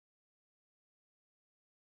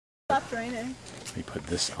stopped raining. We put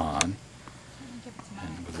this on, and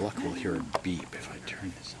with luck we'll hear a beep if I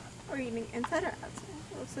turn this on. We're eating inside or outside?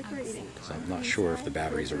 It looks like we're eating. So I'm not sure if the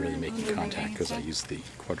batteries are really making contact because I used the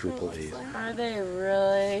quadruple A's. Are they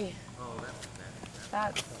really?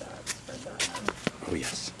 That sucks for them. Oh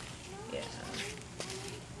yes. Yeah.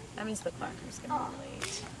 That means the clacker's gonna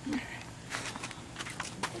be late.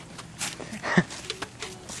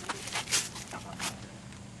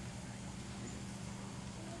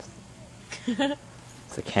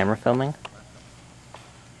 Is the camera filming?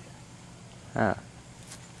 Ah.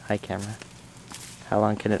 Hi, camera. How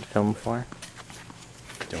long can it film for?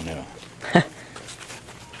 Don't know.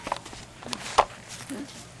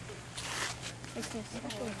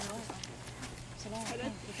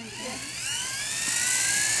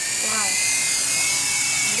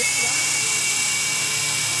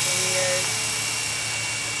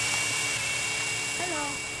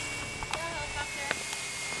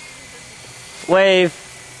 Wave!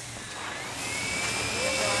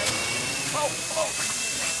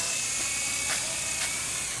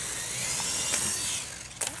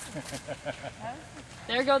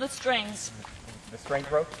 There go the strings. The string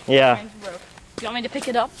broke? Yeah. Strings broke. Do you want me to pick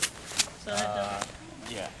it up? So that doesn't...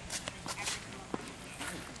 Yeah.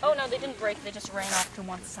 Oh no, they didn't break. They just ran off to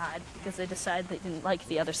one side because they decided they didn't like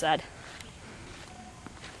the other side.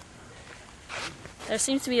 There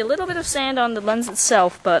seems to be a little bit of sand on the lens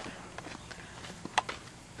itself, but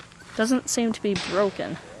doesn't seem to be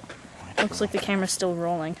broken. Looks like the camera's still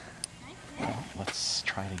rolling. Well, let's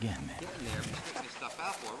try it again.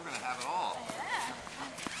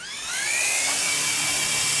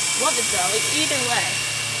 Love it though, either way.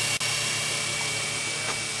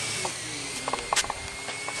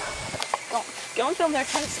 Go and film their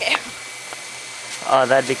tennis game. Oh,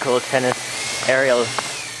 that'd be cool. Aerial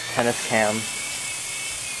tennis cam.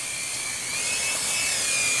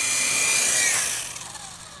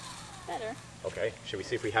 Better. Okay, should we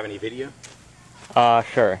see if we have any video?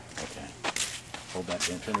 Sure. Okay. Hold that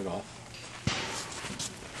in, turn it off.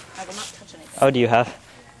 I will not touch anything. Oh, do you have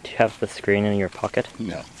the screen in your pocket?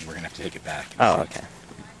 No, we're gonna have to take it back. Oh, okay.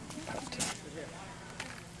 Of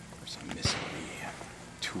course, I'm missing the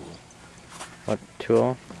tool. What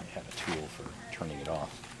tool? I had a tool for turning it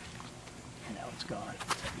off. And now it's gone.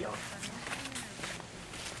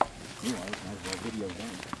 Meanwhile, might as well video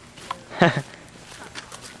then.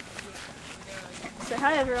 Say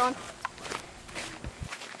hi, everyone.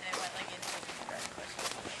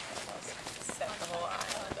 Set the whole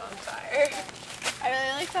island on fire. I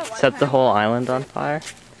really like that one Set the time. whole island on fire?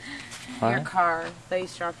 Your What? car that you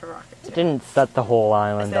shot for rockets. It didn't set the whole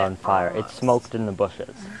island said on fire. It almost. smoked in the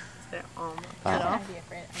bushes. They're almost. Oh.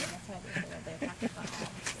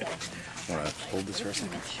 Want to hold this for a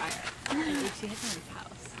second?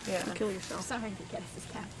 Yeah. Kill yourself. Sorry to get this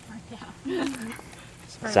cat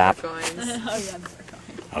Zap. Oh yeah, they're going.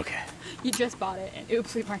 Okay. You just bought it, and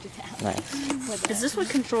oops, we burnt it down. Nice. Is this what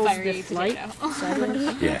controls Fiery the flight? potato.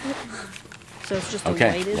 Sideways? Yeah. So it's just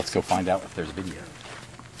Okay, the weighted? let's go find out if there's video.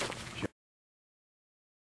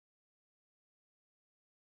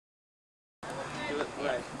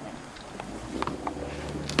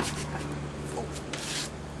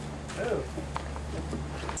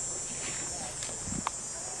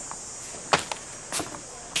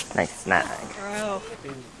 Nice snack. Oh.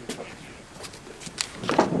 Is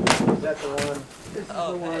that the one? This is the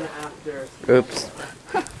one after. Oops.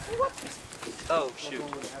 Oh, shoot.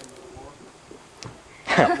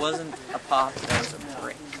 That wasn't a pop, that was a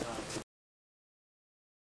brick.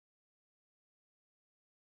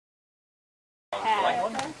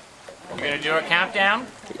 We're gonna do a countdown?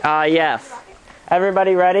 Yes.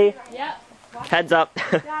 Everybody ready? Yep. Heads up.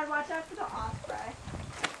 Dad, watch out for the osprey.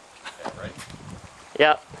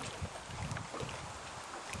 Yep.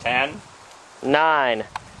 10. 9,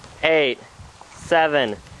 8,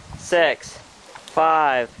 7, 6,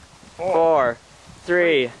 5, 4,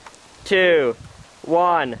 3, 2,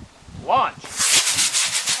 1. Launch.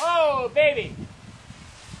 Oh, baby.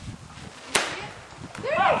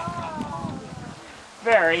 Oh.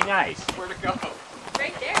 Very nice. Where'd it go?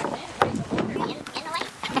 Right there, man.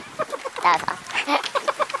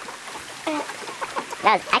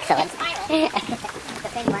 That was excellent.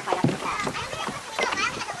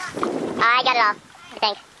 I got it all, I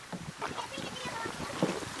think.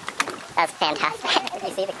 That was fantastic. Did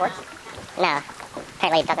you see the corpse? No.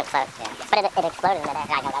 Apparently it doesn't float. Yeah. But it exploded in midair.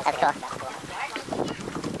 Yeah, I know, that was cool.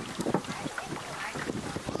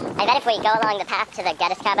 I bet if we go along the path to the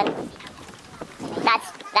Geddes cabin,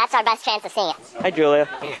 that's our best chance of seeing it. Hi, Julia.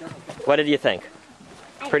 What did you think?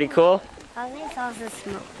 Pretty cool? All I saw was the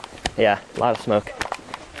smoke. Yeah, a lot of smoke.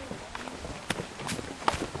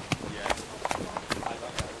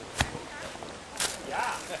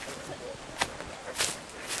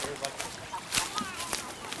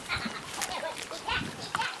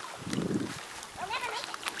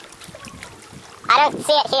 I don't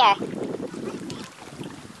see it here.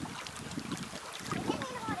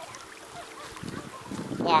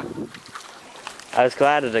 Yeah. I was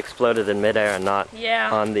glad it exploded in midair and not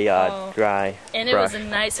Yeah. on the dry And it brush. was a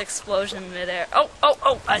nice explosion in midair. Oh,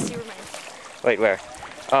 I see remains. Wait, where?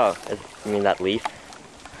 Oh, you mean that leaf?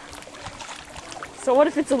 So what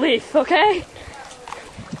if it's a leaf, okay?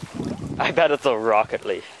 I bet it's a rocket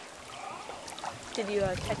leaf. Did you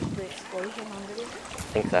catch the explosion on video?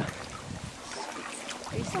 I think so.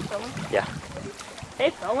 Are you still filming? Yeah. Hey,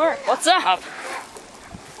 filmer, what's up?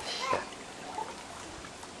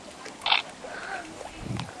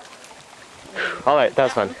 Alright, that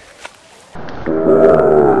was fun.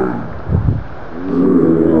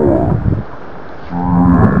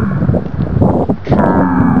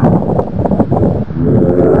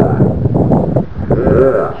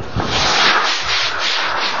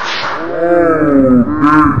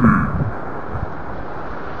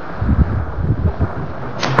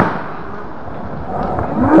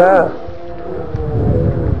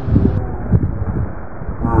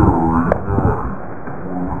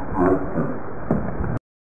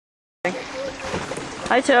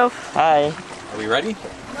 Hi, Toph. Hi. Are we ready?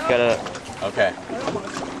 Gotta. Okay.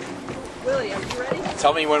 Willie, are you ready?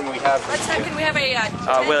 Tell me when we have. Can we have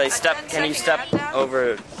a Willie, can you step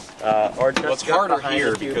over, or just Well, it's go harder behind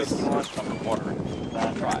here if you because want. there's some water.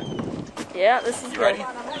 Try. Yeah, this is You ready?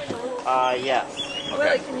 Yes.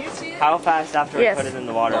 Willie, can you see it? How fast after Yes. I put it in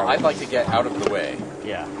the water? Well, I'd like to get out of the way.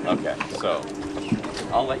 Yeah. Okay, so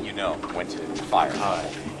I'll let you know when to fire.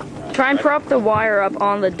 Try and prop the wire up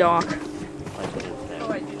on the dock. Oh,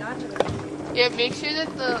 I do not. Yeah, make sure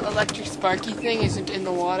that the electric sparky thing isn't in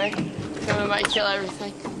the water. So it might kill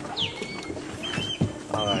everything.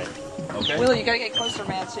 Alright. Okay. Willie, you gotta get closer,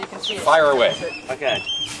 man, so you can see it. Fire away. Okay.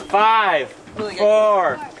 5, Willie,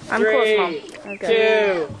 4, I'm 3, close, Mom.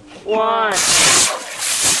 Okay. 2, 1.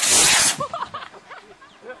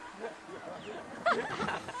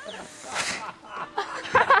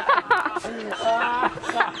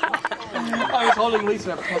 I was holding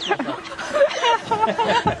Lisa.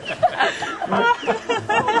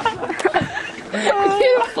 It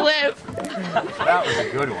did a flip. That was a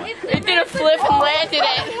good one. It did a flip and landed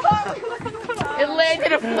it. It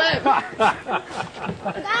landed a flip.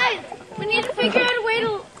 Guys, we need to figure out a way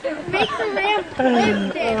to make the ramp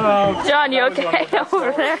live there. John, you okay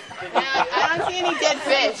over there? I don't see any dead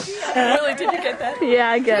fish. Willie, did you get that? Yeah,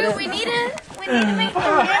 I get it. We need to make the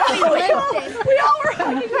ramp be lifted. We all were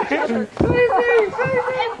hugging each other. If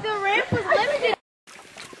the ramp was lifted.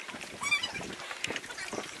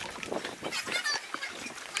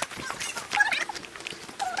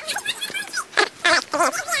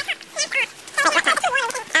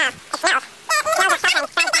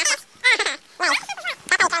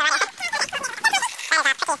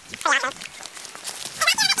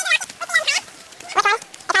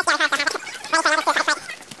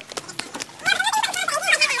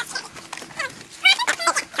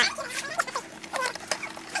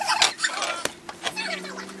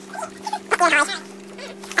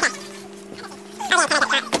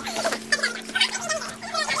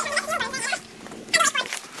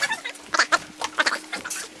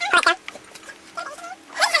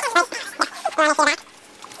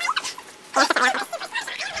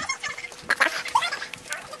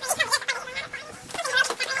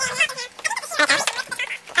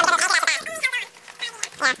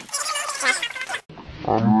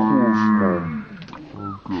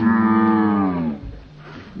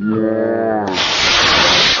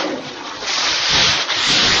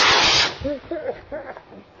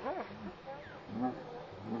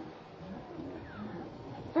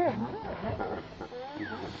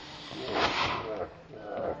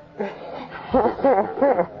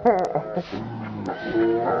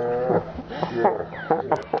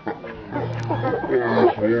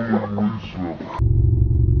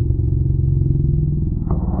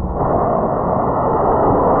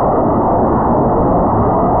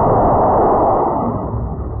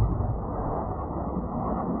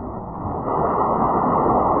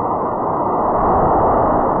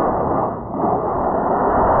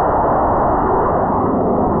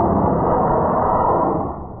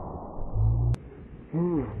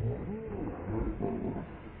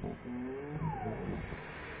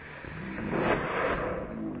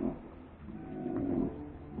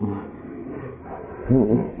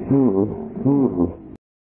 Hmm.